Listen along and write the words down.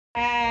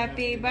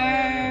Happy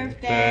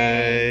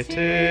birthday to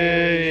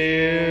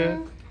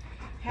you.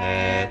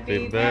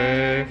 Happy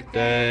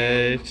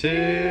birthday to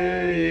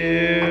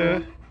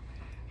you.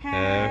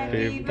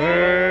 Happy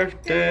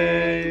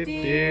birthday,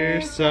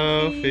 dear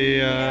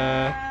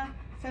Sophia.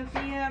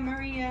 Sophia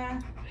Maria.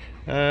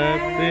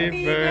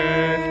 Happy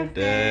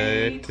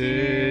birthday to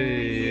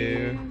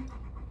you.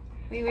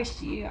 We wish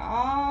you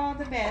all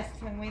the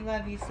best and we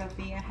love you,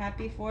 Sophia.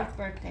 Happy 4th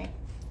birthday.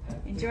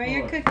 Enjoy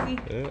your cookie.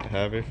 Yeah,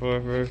 happy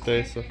 4th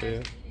birthday,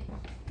 Sophia.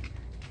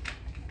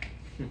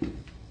 She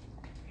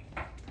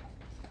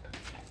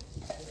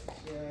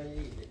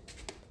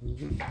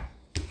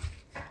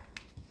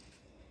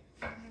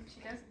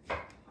does.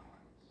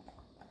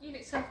 Eat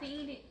it, Sophie,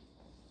 eat it.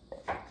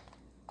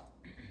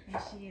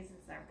 And she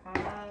uses her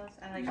paws.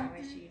 I like the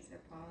way she uses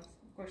her paws.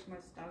 Of course,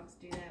 most dogs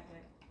do that,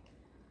 but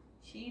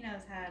she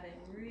knows how to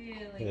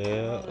really.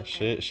 Yeah,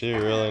 she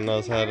really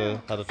knows how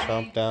to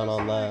chomp down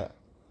on that.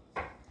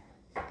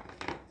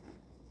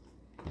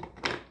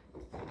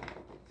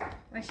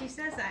 Well, she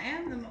says I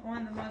am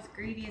one of the most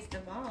greediest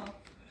of all.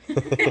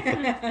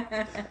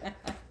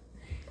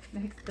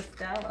 Next to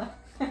Stella.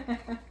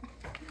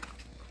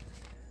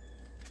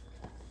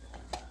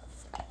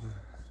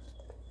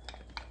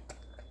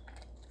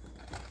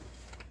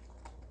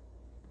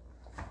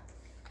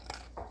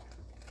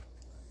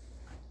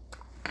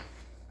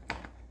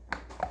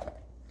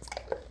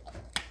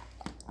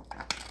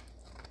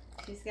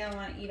 She's gonna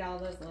want to eat all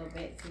those little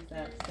bitsies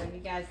up, so you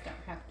guys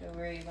don't have to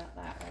worry about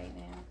that right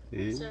now.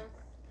 Yeah. So,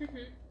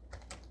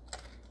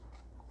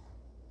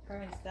 Her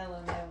and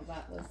Stella know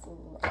about those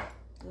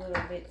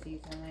little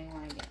bitsies, and they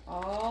want to get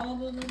all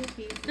the little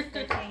pieces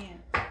they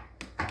can.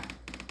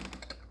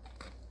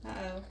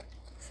 Uh-oh.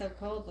 So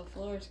cold, the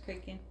floor is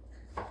creaking.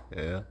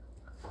 Yeah.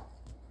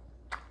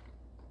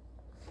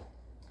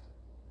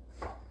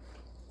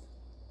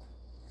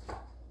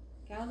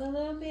 Got all the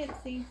little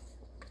bitsies.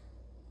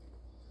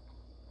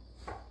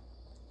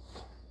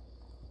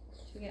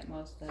 She got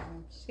most of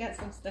them. She's got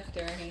some stuck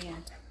to her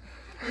hand.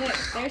 Look,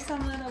 there's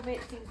some little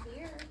bitsies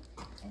here.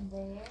 And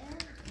there.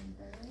 And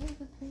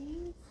there's a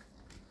piece.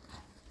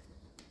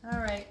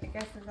 Alright, I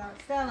guess it's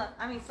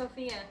on.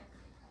 Sophia.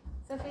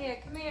 Sophia,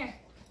 come here.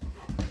 I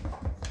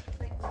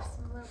think there's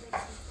some little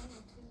bits in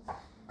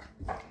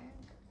there,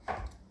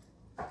 too.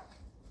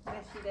 I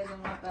guess she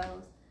doesn't want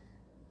those.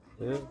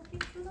 Yeah. Oh,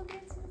 these little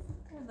bits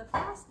are the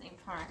frosting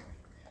part.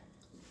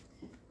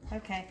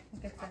 Okay, I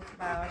guess that's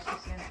about what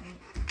she's gonna eat.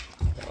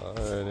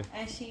 Alrighty.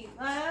 And she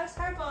loves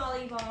her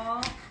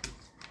volleyball.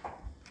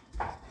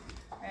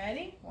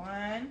 Ready?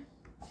 1,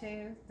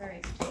 2,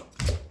 3.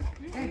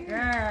 Good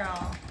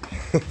girl.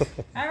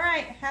 All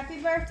right. Happy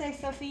birthday,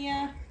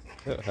 Sophia.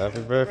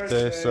 Happy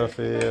birthday,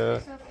 Sophia.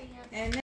 Sophia. And